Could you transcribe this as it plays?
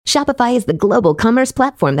Shopify is the global commerce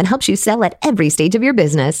platform that helps you sell at every stage of your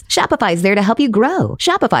business. Shopify is there to help you grow.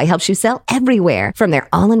 Shopify helps you sell everywhere, from their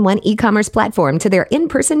all-in-one e-commerce platform to their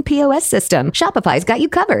in-person POS system. Shopify's got you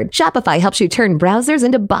covered. Shopify helps you turn browsers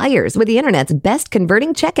into buyers with the internet's best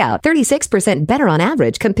converting checkout, 36% better on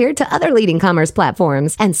average compared to other leading commerce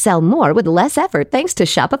platforms, and sell more with less effort thanks to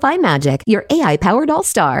Shopify Magic, your AI-powered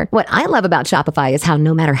all-star. What I love about Shopify is how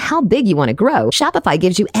no matter how big you want to grow, Shopify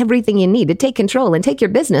gives you everything you need to take control and take your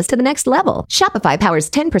business to the next level. Shopify powers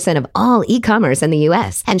 10% of all e-commerce in the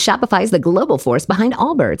U.S., and Shopify is the global force behind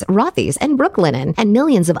Allbirds, Rothy's, and Brooklinen, and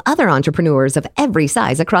millions of other entrepreneurs of every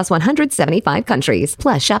size across 175 countries.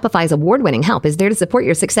 Plus, Shopify's award-winning help is there to support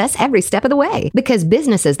your success every step of the way. Because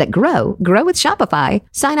businesses that grow with Shopify.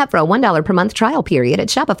 Sign up for a $1 per month trial period at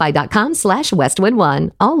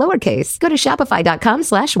shopify.com/Westwood1, all lowercase. Go to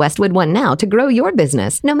shopify.com/Westwood1 now to grow your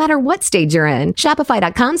business, no matter what stage you're in.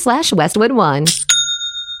 Shopify.com/Westwood1.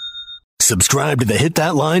 Subscribe to the Hit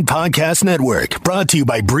That Line Podcast Network, brought to you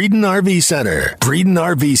by Breeden RV Center. Breeden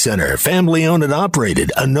RV Center, family owned and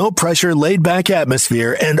operated, a no-pressure, laid-back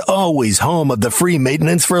atmosphere, and always home of the free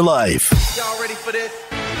maintenance for life. Y'all ready for this?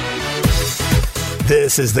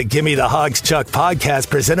 This is the Gimme the Hogs Chuck podcast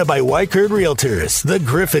presented by Weichert Realtors, the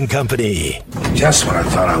Griffin Company. Just when I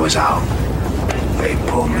thought I was out, they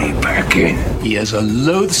pulled me back in. He is a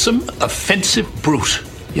loathsome, offensive brute,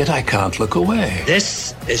 yet I can't look away.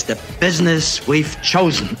 This is the business we've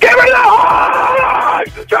chosen. Give me the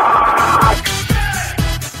Hogs Chuck!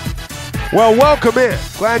 Well, welcome in.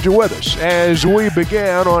 Glad you're with us as we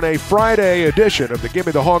began on a Friday edition of the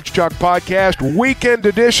Gimme the Hogs Chuck podcast, weekend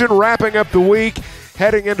edition, wrapping up the week,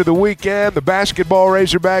 heading into the weekend. The basketball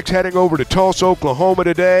Razorbacks heading over to Tulsa, Oklahoma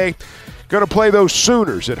today. Going to play those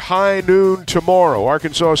Sooners at high noon tomorrow.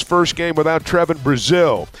 Arkansas's first game without Trevin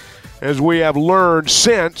Brazile, as we have learned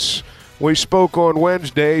since we spoke on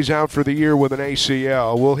Wednesdays, out for the year with an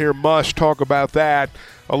ACL. We'll hear Muss talk about that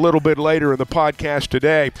a little bit later in the podcast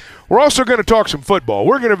today. We're also going to talk some football.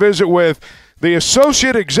 We're going to visit with the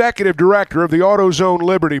Associate Executive Director of the AutoZone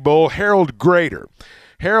Liberty Bowl, Harold Grader.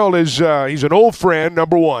 Harold is he's an old friend,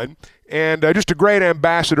 number one, and just a great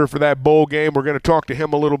ambassador for that bowl game. We're going to talk to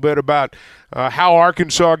him a little bit about how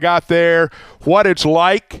Arkansas got there, what it's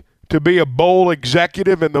like to be a bowl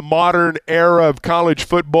executive in the modern era of college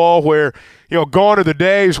football, where, you know, gone are the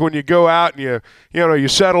days when you go out and you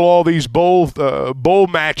settle all these bowl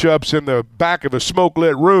matchups in the back of a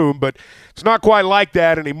smoke-lit room, but it's not quite like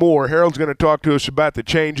that anymore. Harold's going to talk to us about the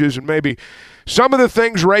changes and maybe some of the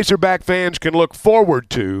things Razorback fans can look forward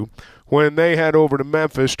to when they head over to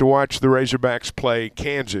Memphis to watch the Razorbacks play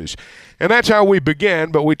Kansas. And that's how we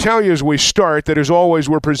begin, but we tell you as we start that, as always,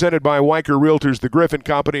 we're presented by Weichert Realtors, the Griffin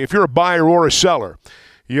Company. If you're a buyer or a seller,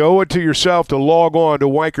 you owe it to yourself to log on to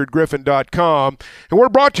WeichertGriffin.com. And we're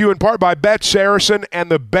brought to you in part by Bet Saracen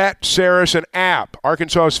and the Bet Saracen app,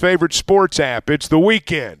 Arkansas's favorite sports app. It's the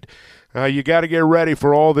weekend. You got to get ready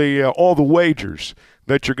for all the wagers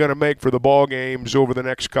that you're going to make for the ball games over the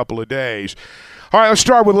next couple of days. All right, let's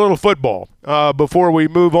start with a little football before we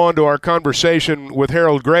move on to our conversation with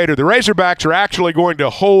Harold Grader. The Razorbacks are actually going to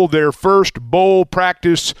hold their first bowl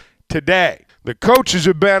practice today. The coaches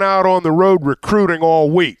have been out on the road recruiting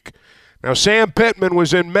all week. Now, Sam Pittman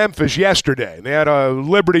was in Memphis yesterday. They had a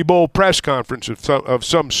Liberty Bowl press conference of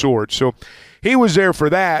some sort, so he was there for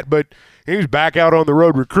that, but he was back out on the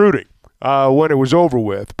road recruiting when it was over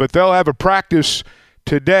with. But they'll have a practice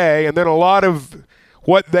today, and then a lot of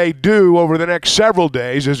what they do over the next several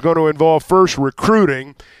days is going to involve first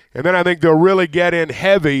recruiting, and then I think they'll really get in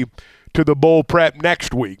heavy to the bowl prep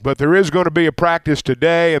next week. But there is going to be a practice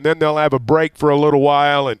today, and then they'll have a break for a little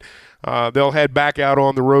while, and they'll head back out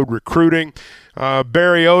on the road recruiting.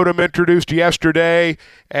 Barry Odom introduced yesterday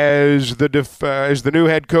as the new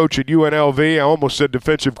head coach at UNLV. I almost said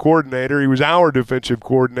defensive coordinator. He was our defensive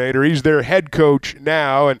coordinator. He's their head coach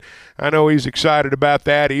now, and I know he's excited about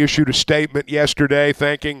that. He issued a statement yesterday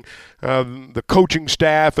thanking the coaching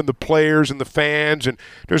staff and the players and the fans and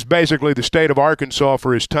just basically the state of Arkansas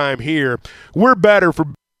for his time here. We're better for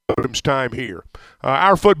Odom's time here.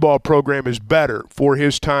 Our football program is better for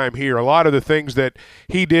his time here. A lot of the things that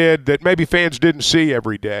he did that maybe fans didn't see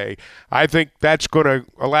every day, I think that's going to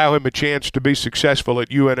allow him a chance to be successful at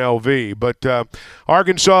UNLV. But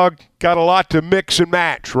Arkansas got a lot to mix and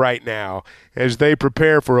match right now as they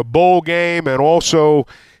prepare for a bowl game, and also,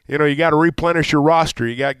 you know, you got to replenish your roster.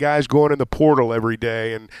 You got guys going in the portal every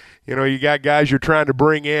day, and you know, you got guys you're trying to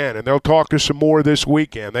bring in, and they'll talk to some more this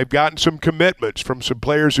weekend. They've gotten some commitments from some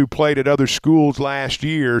players who played at other schools last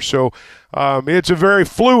year. So it's a very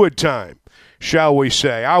fluid time, shall we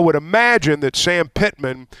say. I would imagine that Sam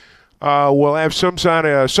Pittman will have some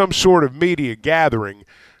sort of media gathering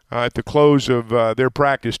at the close of their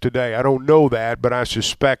practice today. I don't know that, but I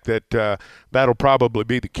suspect that that'll probably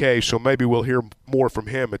be the case, so maybe we'll hear more from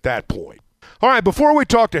him at that point. All right, before we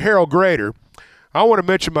talk to Harold Grader, I want to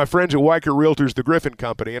mention my friends at Weichert Realtors, the Griffin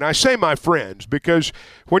Company. And I say my friends because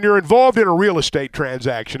when you're involved in a real estate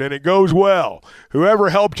transaction and it goes well, whoever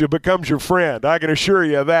helped you becomes your friend. I can assure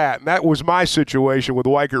you of that. And that was my situation with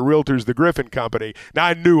Weichert Realtors, the Griffin Company. Now,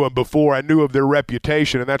 I knew them before. I knew of their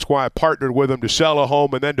reputation, and that's why I partnered with them to sell a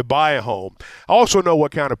home and then to buy a home. I also know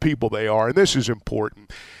what kind of people they are, and this is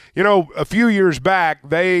important. You know, a few years back,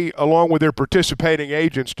 they, along with their participating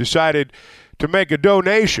agents, decided to make a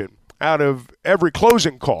donation out of every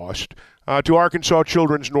closing cost to Arkansas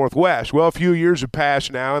Children's Northwest. Well, a few years have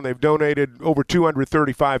passed now, and they've donated over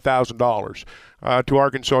 $235,000 to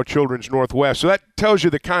Arkansas Children's Northwest. So that tells you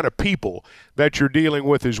the kind of people that you're dealing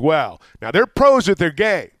with as well. Now, they're pros at their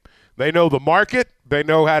game. They know the market, they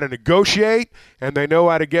know how to negotiate, and they know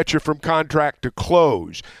how to get you from contract to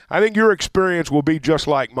close. I think your experience will be just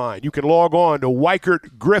like mine. You can log on to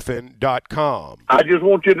WeichertGriffin.com. I just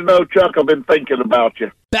want you to know, Chuck, I've been thinking about you.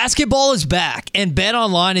 Basketball is back, and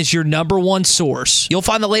BetOnline is your #1 source. You'll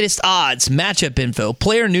find the latest odds, matchup info,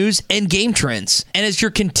 player news, and game trends. And as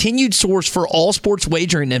your continued source for all sports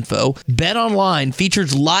wagering info, BetOnline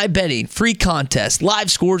features live betting, free contests, live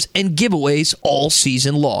scores, and giveaways all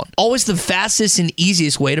season long. Always the fastest and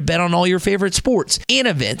easiest way to bet on all your favorite sports and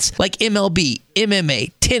events like MLB,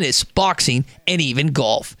 MMA, tennis, boxing, and even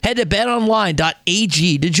golf. Head to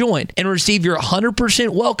betonline.ag to join and receive your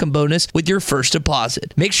 100% welcome bonus with your first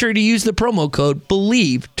deposit. Make sure to use the promo code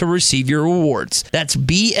BELIEVE to receive your rewards. That's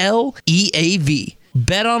BLEAV.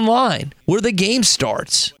 Bet Online, where the game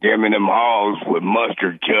starts. Give me them hogs with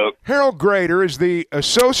mustard, Chuck. Harold Grader is the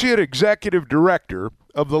Associate Executive Director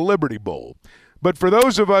of the Liberty Bowl. But for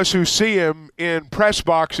those of us who see him in press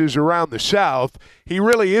boxes around the South, he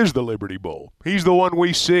really is the Liberty Bowl. He's the one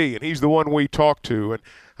we see, and he's the one we talk to. And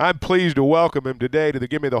I'm pleased to welcome him today to the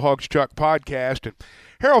Gimme the Hogs Chuck podcast. And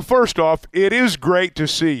Harold, first off, it is great to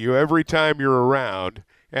see you every time you're around.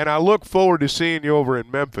 And I look forward to seeing you over in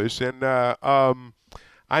Memphis. And I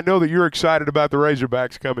know that you're excited about the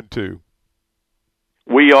Razorbacks coming too.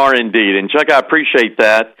 We are indeed. And, Chuck, I appreciate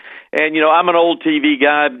that. And, you know, I'm an old TV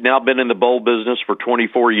guy, now been in the bowl business for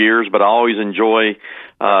 24 years, but I always enjoy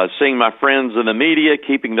seeing my friends in the media,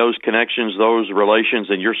 keeping those connections, those relations,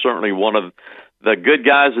 and you're certainly one of the good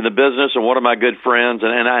guys in the business and one of my good friends,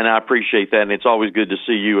 and I appreciate that, and it's always good to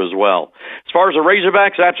see you as well. As far as the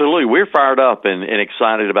Razorbacks, absolutely, we're fired up and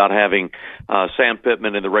excited about having Sam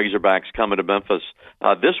Pittman and the Razorbacks coming to Memphis.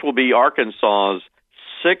 This will be Arkansas's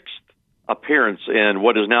 6th appearance in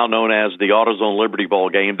what is now known as the AutoZone Liberty Bowl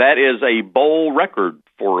game. That is a bowl record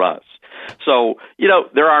for us. So, you know,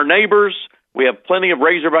 they're our neighbors. We have plenty of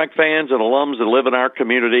Razorback fans and alums that live in our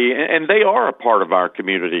community, and they are a part of our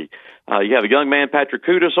community. You have a young man, Patrick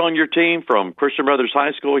Kudus, on your team from Christian Brothers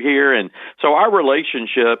High School here, and so our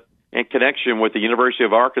relationship and connection with the University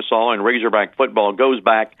of Arkansas and Razorback football goes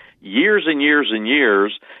back years and years and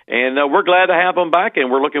years, and we're glad to have them back, and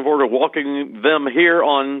we're looking forward to welcoming them here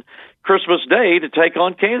on Christmas Day to take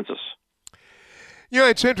on Kansas. You know,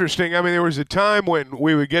 it's interesting. I mean, there was a time when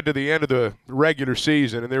we would get to the end of the regular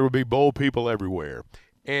season and there would be bowl people everywhere.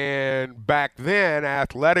 And back then,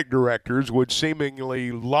 athletic directors would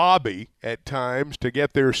seemingly lobby at times to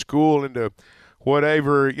get their school into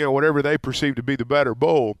whatever they perceive to be the better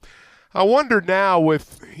bowl. I wonder now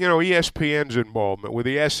with, you know, ESPN's involvement, with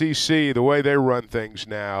the SEC, the way they run things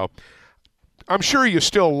now, I'm sure you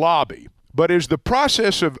still lobby. But is the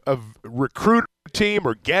process of recruiting a team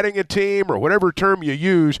or getting a team or whatever term you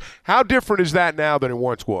use, how different is that now than it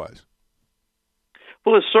once was?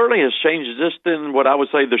 Well, it certainly has changed just in what I would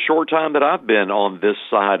say the short time that I've been on this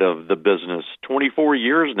side of the business, 24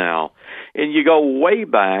 years now. And you go way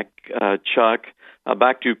back, Chuck,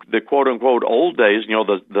 back to the quote-unquote old days, you know,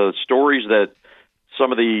 the stories that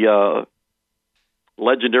some of the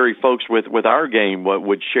legendary folks with our game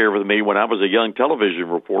would share with me when I was a young television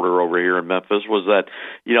reporter over here in Memphis was that,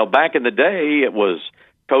 you know, back in the day it was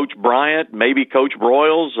Coach Bryant, maybe Coach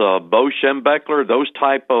Broyles, Bo Schembechler, those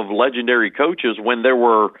type of legendary coaches when there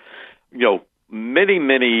were, you know, many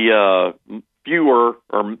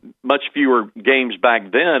much fewer games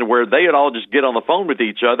back then where they would all just get on the phone with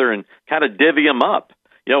each other and kind of divvy them up.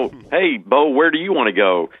 You know, hey, Bo, where do you want to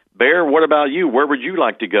go? Bear, what about you? Where would you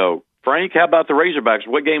like to go? Frank, how about the Razorbacks?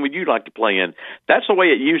 What game would you like to play in? That's the way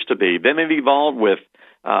it used to be. Then it evolved with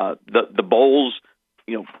the bowls,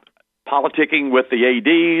 you know, politicking with the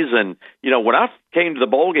ADs. And, when I came to the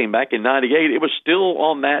bowl game back in 98, it was still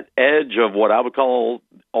on that edge of what I would call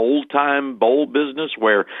old-time bowl business,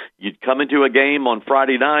 where you'd come into a game on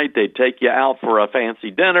Friday night, they'd take you out for a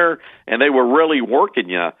fancy dinner, and they were really working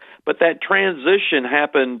you. But that transition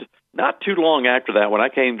happened not too long after that when I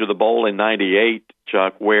came to the bowl in 98,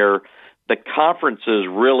 Chuck, where the conferences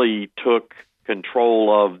really took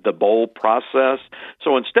control of the bowl process.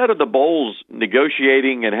 So instead of the bowls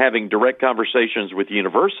negotiating and having direct conversations with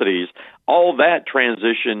universities, all that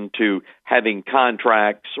transitioned to having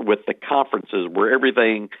contracts with the conferences, where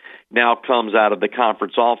everything now comes out of the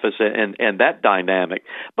conference office and that dynamic.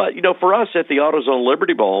 But, for us at the AutoZone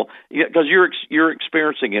Liberty Bowl, because you're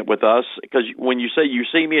experiencing it with us, because when you say you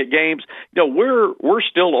see me at games, we're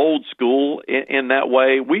still old school in that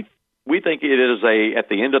way. We think it is at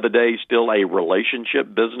the end of the day, still a relationship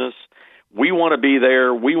business. We want to be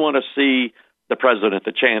there. We want to see the president,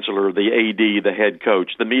 the chancellor, the AD, the head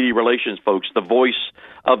coach, the media relations folks, the voice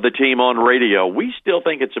of the team on radio. We still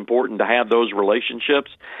think it's important to have those relationships.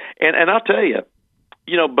 And I'll tell you,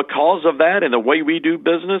 because of that and the way we do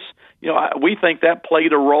business, we think that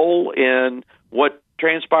played a role in what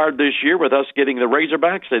transpired this year with us getting the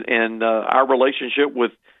Razorbacks and our relationship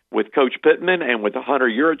with Coach Pittman and with Hunter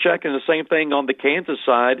Yurachek, and the same thing on the Kansas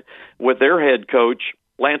side with their head coach,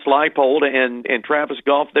 Lance Leipold, and Travis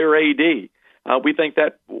Goff, their AD. We think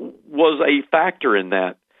that was a factor in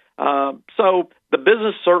that. So the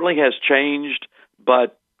business certainly has changed,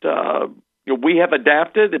 but we have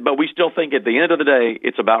adapted, but we still think at the end of the day,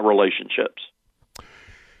 it's about relationships.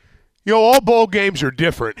 All bowl games are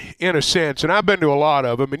different in a sense, and I've been to a lot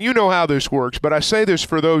of them, and you know how this works, but I say this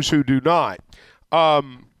for those who do not.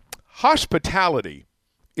 Hospitality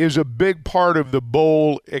is a big part of the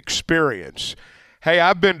bowl experience. Hey,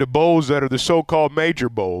 I've been to bowls that are the so-called major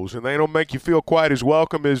bowls, and they don't make you feel quite as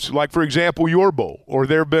welcome as, like, for example, your bowl, or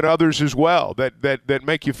there have been others as well that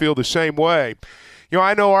make you feel the same way.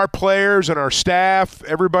 I know our players and our staff,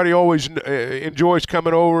 everybody always enjoys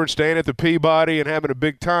coming over and staying at the Peabody and having a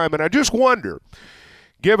big time, and I just wonder,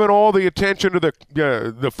 given all the attention to the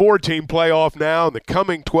 4-team playoff now and the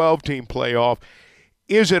coming 12-team playoff,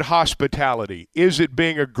 is it hospitality? Is it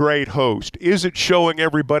being a great host? Is it showing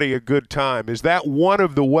everybody a good time? Is that one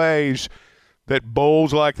of the ways that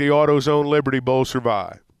bowls like the AutoZone Liberty Bowl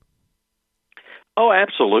survive? Oh,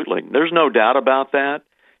 absolutely. There's no doubt about that.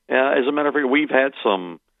 As a matter of fact, we've had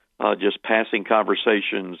some just passing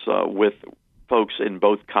conversations with folks in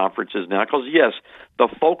both conferences now, because, yes, the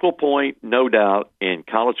focal point, no doubt, in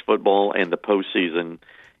college football and the postseason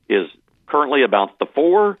is currently about the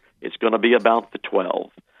 4. It's going to be about the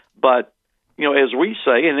 12. But, as we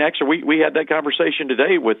say, and actually we had that conversation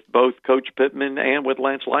today with both Coach Pittman and with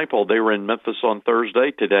Lance Leipold. They were in Memphis on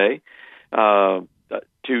Thursday today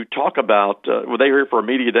to talk about, they were here for a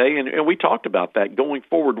media day, and we talked about that going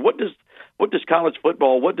forward. What does college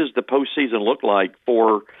football, what does the postseason look like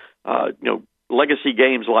for, legacy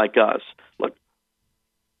games like us? Look,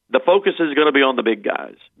 the focus is going to be on the big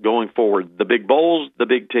guys going forward, the big bowls, the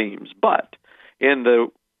big teams. But in the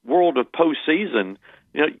world of postseason,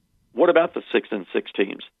 what about the 6-6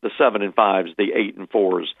 teams, the 7-5s, the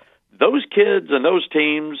 8-4s? Those kids and those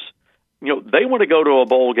teams, they want to go to a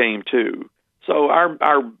bowl game too. So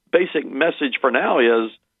our basic message for now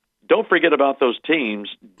is, don't forget about those teams.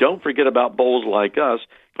 Don't forget about bowls like us,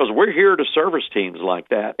 because we're here to service teams like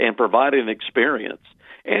that and provide an experience.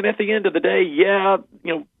 And at the end of the day,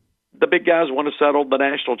 the big guys want to settle the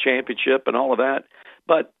national championship and all of that.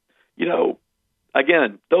 But,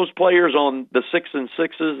 again, those players on the 6-6s,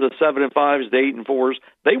 the 7-5s, the 8-4s,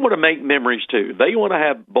 they want to make memories too. They want to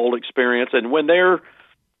have bowl experience. And when they're,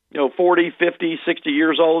 40, 50, 60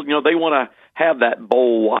 years old, they want to have that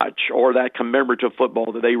bowl watch or that commemorative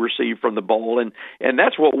football that they receive from the bowl. And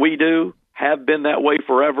that's what we do, have been that way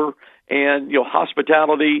forever. And,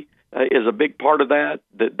 hospitality is a big part of that.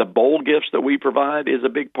 The bowl gifts that we provide is a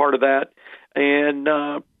big part of that. And,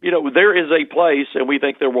 there is a place, and we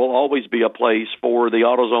think there will always be a place for the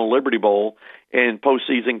AutoZone Liberty Bowl and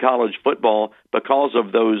postseason college football because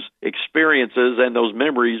of those experiences and those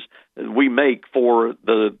memories we make for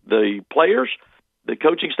the players, the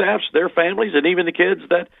coaching staffs, their families, and even the kids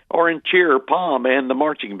that are in cheer, pom, and the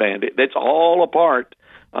marching band. That's all a part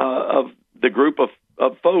of the group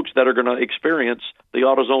of folks that are going to experience the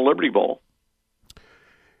AutoZone Liberty Bowl.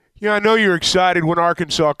 Yeah, I know you're excited when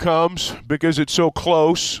Arkansas comes because it's so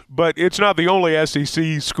close, but it's not the only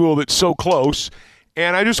SEC school that's so close.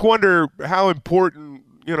 And I just wonder how important,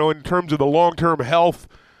 in terms of the long-term health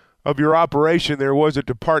of your operation there was it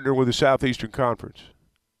to partner with the Southeastern Conference.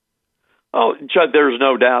 Oh, Chuck, there's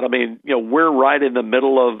no doubt. I mean, we're right in the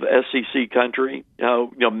middle of SEC country.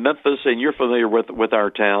 Memphis, and you're familiar with our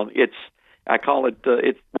town. I call it,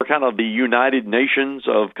 we're kind of the United Nations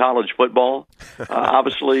of college football.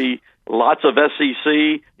 Obviously, lots of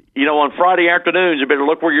SEC. On Friday afternoons, you better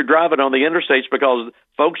look where you're driving on the interstates because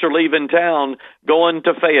folks are leaving town, going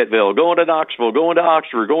to Fayetteville, going to Knoxville, going to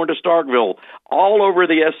Oxford, going to Starkville. All over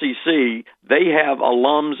the SEC, they have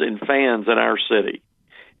alums and fans in our city.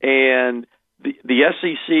 And the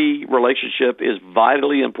SEC relationship is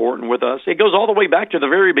vitally important with us. It goes all the way back to the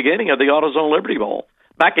very beginning of the AutoZone Liberty Bowl.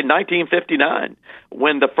 Back in 1959,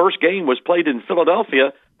 when the first game was played in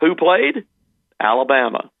Philadelphia, who played?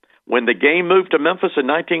 Alabama. When the game moved to Memphis in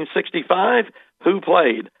 1965, who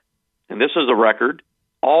played? And this is a record,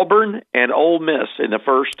 Auburn and Ole Miss in the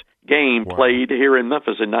first game played here in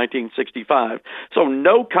Memphis in 1965. So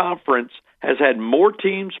no conference has had more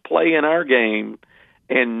teams play in our game,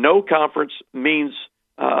 and no conference means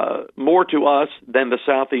more to us than the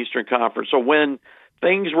Southeastern Conference. So when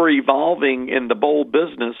things were evolving in the bowl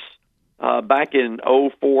business back in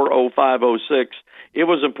 04, 05, 06, it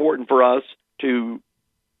was important for us to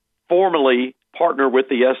formally partner with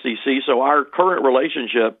the SEC. So our current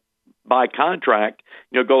relationship by contract,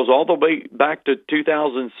 goes all the way back to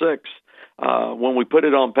 2006 when we put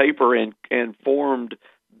it on paper and formed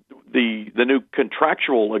the new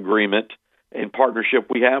contractual agreement and partnership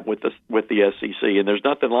we have with the SEC. And there's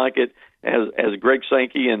nothing like it. As Greg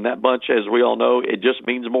Sankey and that bunch, as we all know, it just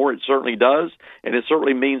means more. It certainly does, and it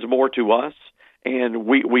certainly means more to us. And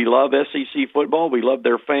we love SEC football. We love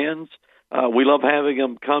their fans. We love having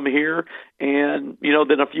them come here. And,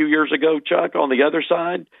 then a few years ago, Chuck, on the other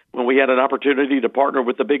side, when we had an opportunity to partner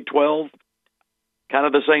with the Big 12, kind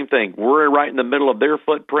of the same thing. We're right in the middle of their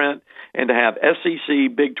footprint. And to have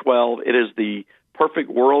SEC, Big 12, it is the perfect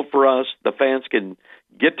world for us. The fans can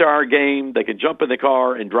get to our game. They can jump in the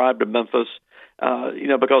car and drive to Memphis,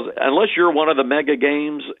 because unless you're one of the mega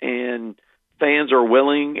games and fans are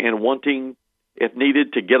willing and wanting, if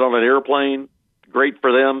needed, to get on an airplane, great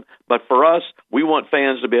for them. But for us, we want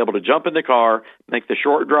fans to be able to jump in the car, make the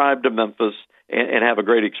short drive to Memphis, and have a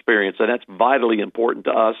great experience. And that's vitally important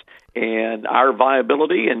to us and our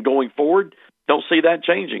viability. And going forward, don't see that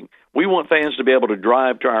changing. We want fans to be able to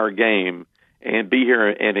drive to our game and be here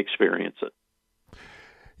and experience it.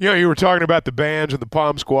 You were talking about the bands and the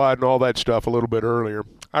Palm Squad and all that stuff a little bit earlier.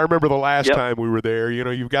 I remember the last time we were there.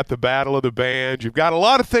 You've got the Battle of the Bands. You've got a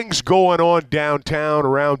lot of things going on downtown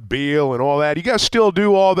around Beale and all that. You guys still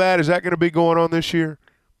do all that? Is that going to be going on this year?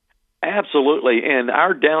 Absolutely. And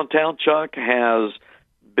our downtown, Chuck, has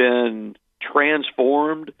been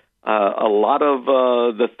transformed. A lot of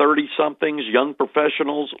the 30-somethings, young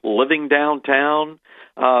professionals living downtown.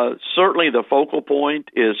 Certainly the focal point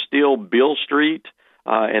is still Beale Street.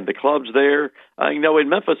 And the clubs there. In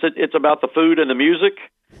Memphis, it's about the food and the music.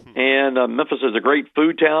 And Memphis is a great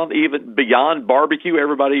food town, even beyond barbecue.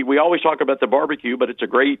 We always talk about the barbecue, but it's a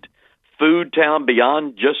great food town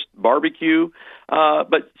beyond just barbecue.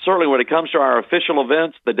 But certainly when it comes to our official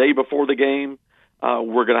events, the day before the game,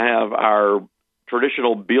 we're going to have our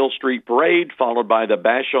traditional Beale Street Parade, followed by the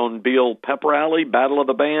Bash on Beale Pep Rally, Battle of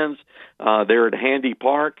the Bands, there at Handy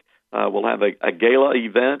Park. We'll have a gala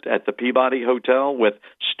event at the Peabody Hotel with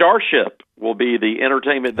Starship will be the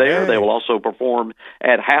entertainment there. They will also perform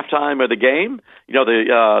at halftime of the game. You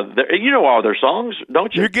know all their songs,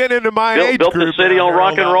 don't you? You're getting into my age Built group. the city on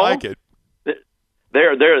rock and roll. Like it.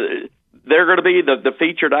 They're going to be the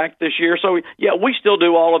featured act this year. So we still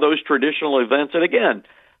do all of those traditional events. And again,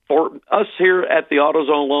 for us here at the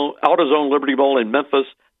AutoZone Liberty Bowl in Memphis,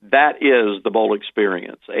 that is the bowl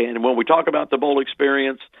experience. And when we talk about the bowl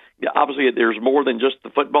experience, obviously there's more than just the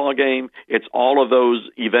football game. It's all of those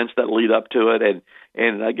events that lead up to it.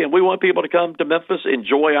 And again, we want people to come to Memphis,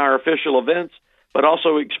 enjoy our official events, but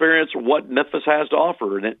also experience what Memphis has to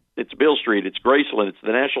offer. And it's Beale Street, it's Graceland, it's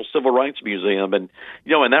the National Civil Rights Museum. And,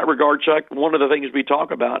 in that regard, Chuck, one of the things we talk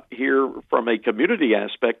about here from a community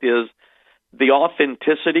aspect is the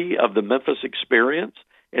authenticity of the Memphis experience.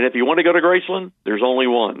 And if you want to go to Graceland, there's only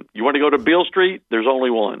one. You want to go to Beale Street, there's only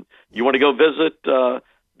one. You want to go visit the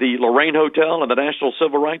Lorraine Hotel and the National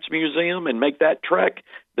Civil Rights Museum and make that trek,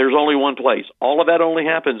 there's only one place. All of that only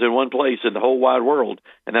happens in one place in the whole wide world,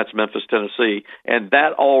 and that's Memphis, Tennessee. And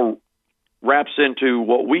that all wraps into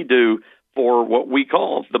what we do for what we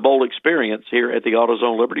call the bowl experience here at the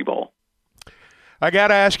AutoZone Liberty Bowl. I got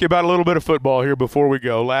to ask you about a little bit of football here before we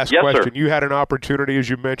go. Last question. Sir. You had an opportunity, as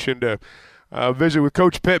you mentioned, to visit with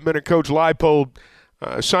Coach Pittman and Coach Leipold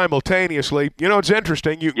simultaneously. It's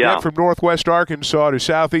interesting. You get from Northwest Arkansas to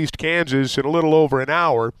Southeast Kansas in a little over an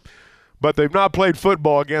hour, but they've not played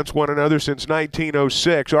football against one another since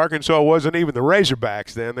 1906. Arkansas wasn't even the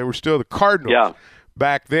Razorbacks then. They were still the Cardinals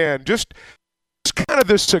back then. Just kind of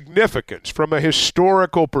the significance from a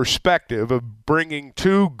historical perspective of bringing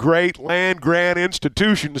two great land-grant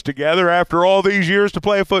institutions together after all these years to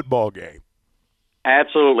play a football game.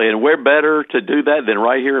 Absolutely, and we're better to do that than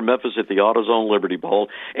right here in Memphis at the AutoZone Liberty Bowl.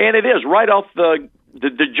 And it is right off the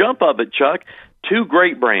jump of it, Chuck. Two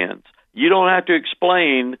great brands. You don't have to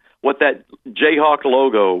explain what that Jayhawk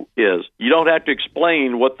logo is. You don't have to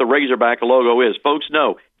explain what the Razorback logo is. Folks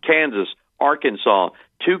know Kansas, Arkansas,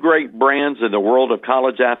 two great brands in the world of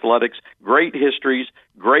college athletics, great histories,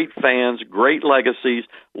 great fans, great legacies.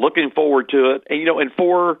 Looking forward to it. And, and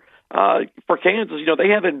for Kansas, they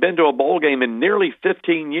haven't been to a bowl game in nearly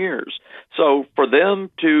 15 years. So for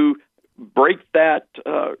them to break that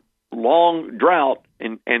long drought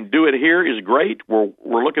and do it here is great.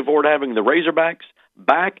 We're looking forward to having the Razorbacks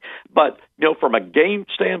back. But, from a game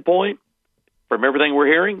standpoint, from everything we're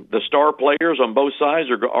hearing, the star players on both sides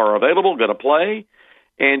are available, going to play.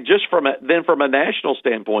 And just from a national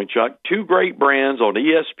standpoint, Chuck, two great brands on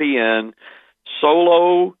ESPN,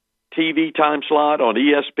 solo TV time slot on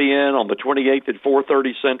ESPN on the 28th at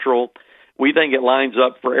 4:30 Central. We think it lines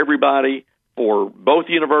up for everybody, for both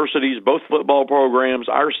universities, both football programs,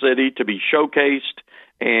 our city to be showcased,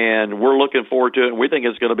 and we're looking forward to it. And we think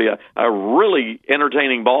it's going to be a really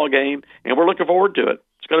entertaining ball game, and we're looking forward to it.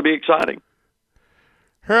 It's going to be exciting.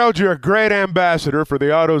 Harold, you're a great ambassador for the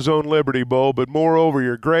AutoZone Liberty Bowl, but moreover,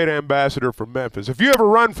 you're a great ambassador for Memphis. If you ever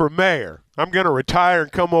run for mayor, I'm going to retire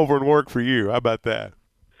and come over and work for you. How about that?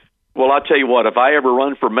 Well, I'll tell you what, if I ever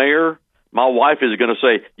run for mayor, my wife is going to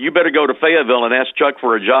say, you better go to Fayetteville and ask Chuck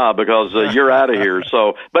for a job because you're out of here.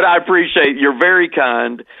 So, but I appreciate you're very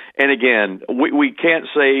kind. And again, we can't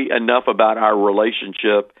say enough about our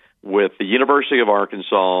relationship with the University of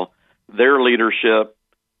Arkansas, their leadership,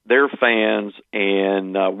 their fans,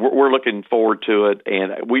 and we're looking forward to it.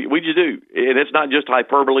 And we just do. And it's not just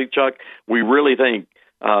hyperbole, Chuck. We really think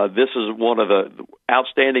this is one of the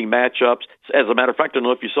outstanding matchups. As a matter of fact, I don't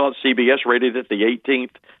know if you saw it, CBS rated it the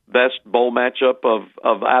 18th best bowl matchup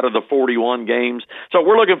of out of the 41 games. So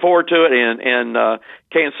we're looking forward to it, and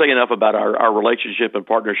can't say enough about our relationship and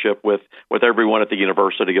partnership with everyone at the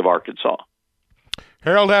University of Arkansas.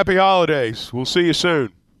 Harold, happy holidays. We'll see you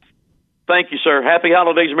soon. Thank you, sir. Happy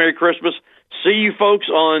holidays, Merry Christmas. See you folks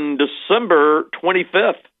on December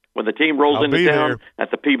 25th when the team rolls into town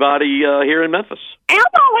at the Peabody here in Memphis. Elmo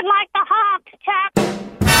would like the Hawks, Chuck.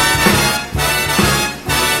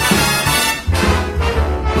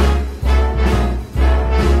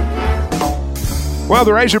 Well,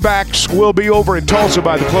 the Razorbacks will be over in Tulsa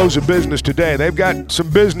by the close of business today. They've got some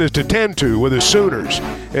business to tend to with the Sooners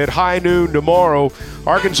at high noon tomorrow.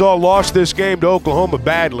 Arkansas lost this game to Oklahoma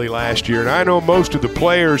badly last year, and I know most of the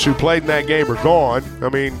players who played in that game are gone. I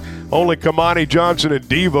mean, only Kamani Johnson and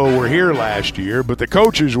Devo were here last year, but the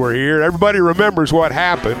coaches were here. Everybody remembers what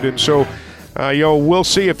happened, and so we'll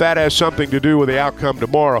see if that has something to do with the outcome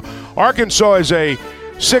tomorrow. Arkansas is a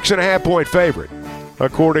 6.5-point favorite,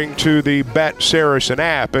 according to the Bet Saracen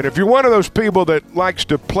app. And if you're one of those people that likes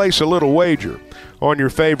to place a little wager on your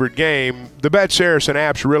favorite game, the Bet Saracen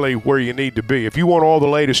app's really where you need to be. If you want all the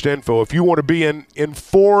latest info, if you want to be an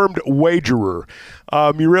informed wagerer,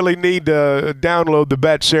 you really need to download the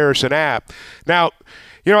Bet Saracen app. Now,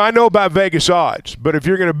 I know about Vegas odds, but if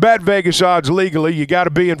you're going to bet Vegas odds legally, you got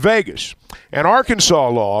to be in Vegas. And Arkansas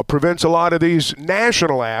law prevents a lot of these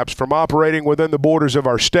national apps from operating within the borders of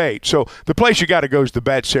our state. So the place you got to go is the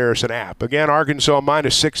Bet Saracen app. Again, Arkansas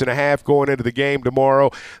minus 6.5 going into the game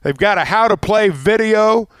tomorrow. They've got a how-to-play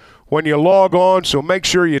video when you log on, so make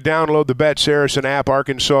sure you download the Bet Saracen app,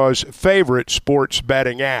 Arkansas's favorite sports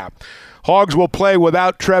betting app. Hogs will play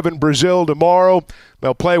without Trevin Brazile tomorrow.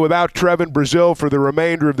 They'll play without Trevin Brazile for the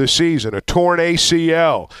remainder of the season. A torn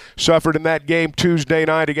ACL suffered in that game Tuesday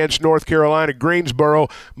night against North Carolina Greensboro.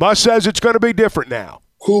 Muss says it's going to be different now.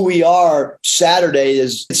 Who we are Saturday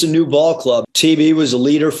it's a new ball club. TB was a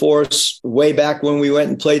leader for us way back when we went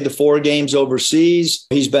and played the 4 games overseas.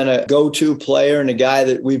 He's been a go-to player and a guy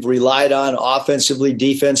that we've relied on offensively,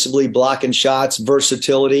 defensively, blocking shots,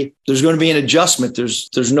 versatility. There's going to be an adjustment.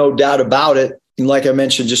 There's no doubt about it. And like I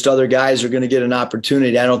mentioned, just other guys are going to get an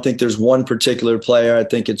opportunity. I don't think there's one particular player. I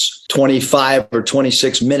think it's 25 or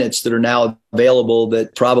 26 minutes that are now available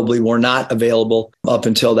that probably were not available up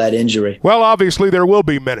until that injury. Well, obviously there will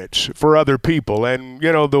be minutes for other people. And,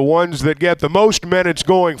 the ones that get the most minutes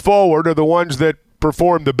going forward are the ones that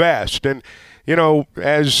perform the best. And,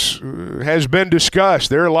 as has been discussed,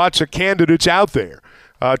 there are lots of candidates out there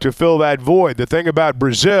to fill that void. The thing about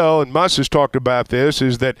Brazile, and Muss has talked about this,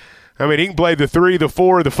 is that I mean, he can play the 3, the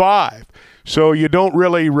 4, the 5. So you don't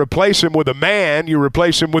really replace him with a man. You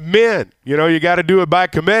replace him with men. You know, you got to do it by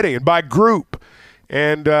committee and by group.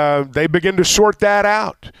 And they begin to sort that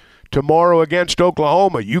out tomorrow against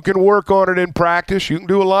Oklahoma. You can work on it in practice. You can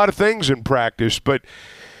do a lot of things in practice. But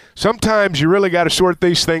sometimes you really got to sort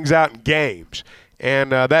these things out in games.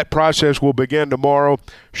 And that process will begin tomorrow.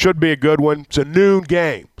 Should be a good one. It's a noon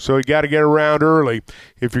game, so you got to get around early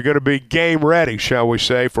if you're going to be game ready, shall we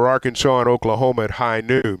say, for Arkansas and Oklahoma at high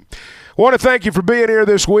noon. I want to thank you for being here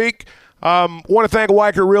this week. Want to thank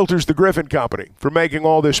Weichert Realtors, the Griffin Company, for making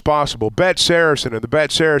all this possible. Bet Saracen and the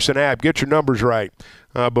Bet Saracen app. Get your numbers right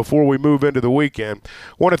before we move into the weekend.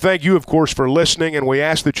 Want to thank you, of course, for listening, and we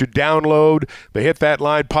ask that you download the Hit That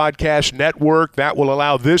Line Podcast Network. That will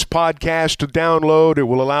allow this podcast to download. It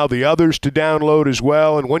will allow the others to download as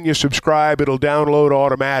well, and when you subscribe, it'll download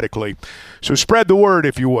automatically. So spread the word,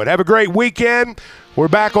 if you would. Have a great weekend. We're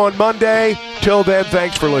back on Monday. Till then,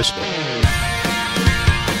 thanks for listening.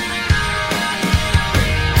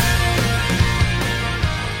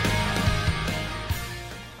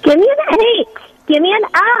 Give me an H. Give me an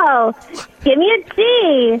O. Give me a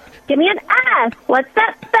G. Give me an S. What's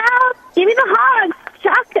that spell? Give me the hogs,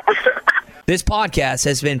 Chuck. This podcast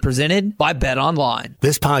has been presented by Bet Online.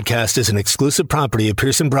 This podcast is an exclusive property of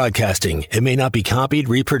Pearson Broadcasting. It may not be copied,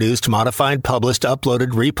 reproduced, modified, published, uploaded,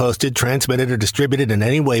 reposted, transmitted, or distributed in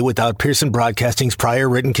any way without Pearson Broadcasting's prior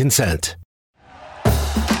written consent.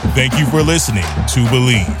 Thank you for listening to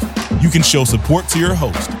Believe. You can show support to your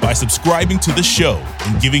host by subscribing to the show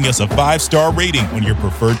and giving us a 5-star rating on your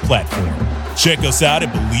preferred platform. Check us out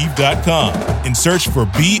at Believe.com and search for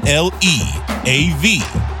BLEAV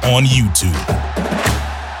on YouTube.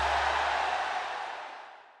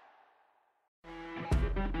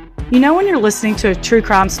 You know when you're listening to a true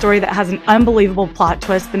crime story that has an unbelievable plot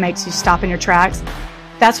twist that makes you stop in your tracks?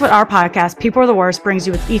 That's what our podcast, People Are the Worst, brings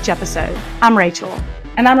you with each episode. I'm Rachel.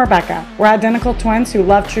 And I'm Rebecca. We're identical twins who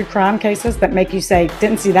love true crime cases that make you say,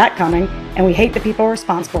 didn't see that coming, and we hate the people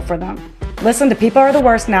responsible for them. Listen to People Are the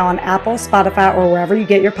Worst now on Apple, Spotify, or wherever you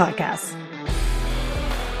get your podcasts.